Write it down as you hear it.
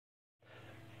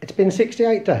It's been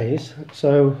 68 days,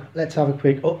 so let's have a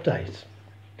quick update.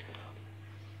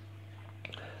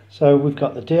 So we've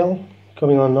got the dill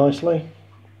coming on nicely,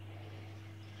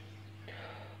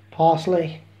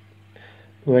 parsley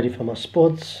ready for my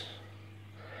spuds,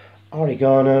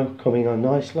 oregano coming on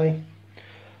nicely,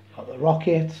 got the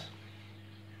rocket,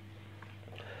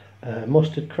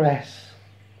 mustard cress,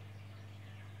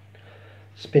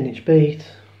 spinach beet,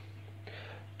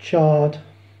 chard,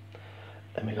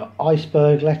 then we got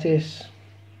iceberg lettuce,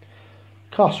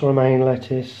 Cos romaine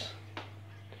lettuce,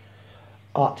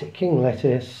 Arctic king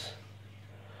lettuce,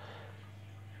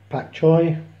 pak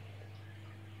choi,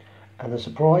 and the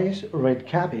surprise, red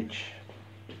cabbage.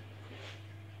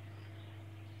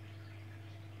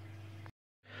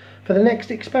 For the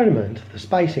next experiment, the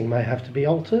spacing may have to be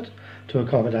altered to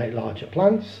accommodate larger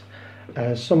plants,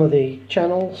 as some of the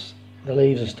channels, the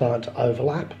leaves are starting to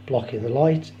overlap, blocking the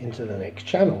light into the next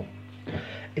channel.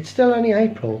 It's still only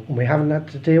April and we haven't had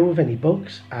to deal with any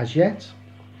bugs as yet,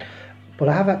 but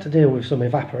I have had to deal with some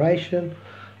evaporation,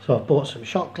 so I've bought some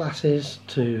shot glasses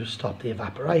to stop the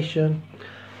evaporation.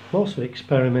 I'm also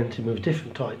experimenting with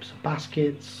different types of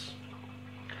baskets.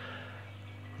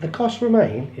 The Cos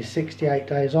romaine is 68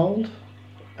 days old,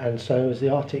 and so is the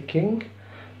Arctic king,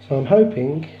 so I'm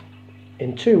hoping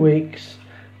in 2 weeks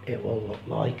it will look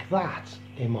like that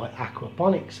in my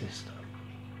aquaponic system.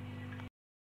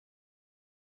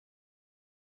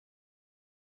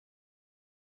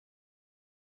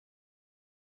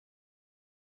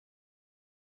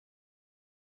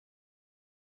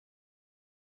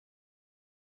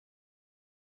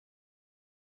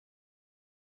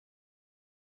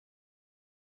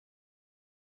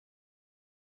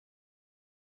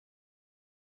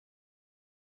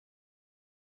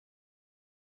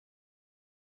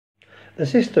 The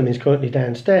system is currently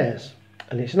downstairs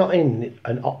and it's not in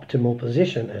an optimal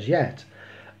position as yet,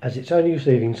 as it's only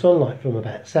receiving sunlight from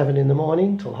about 7 in the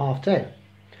morning till 10:30.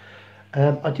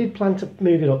 I did plan to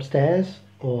move it upstairs,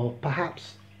 or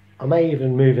perhaps I may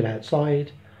even move it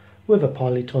outside with a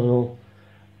polytunnel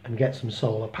and get some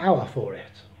solar power for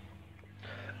it.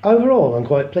 Overall, I'm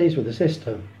quite pleased with the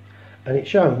system, and it's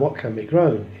shown what can be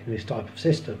grown in this type of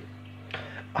system.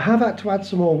 I have had to add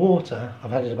some more water.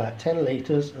 I've added about 10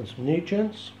 litres and some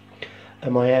nutrients,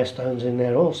 and my air stone's in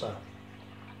there also.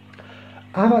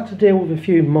 I've had to deal with a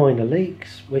few minor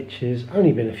leaks, which has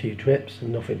only been a few drips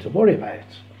and nothing to worry about,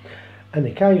 and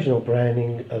occasional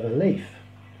browning of a leaf.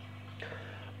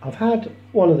 I've had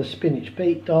one of the spinach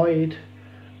beet died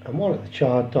and one of the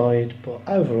chard died, but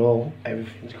overall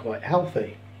everything's quite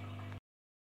healthy.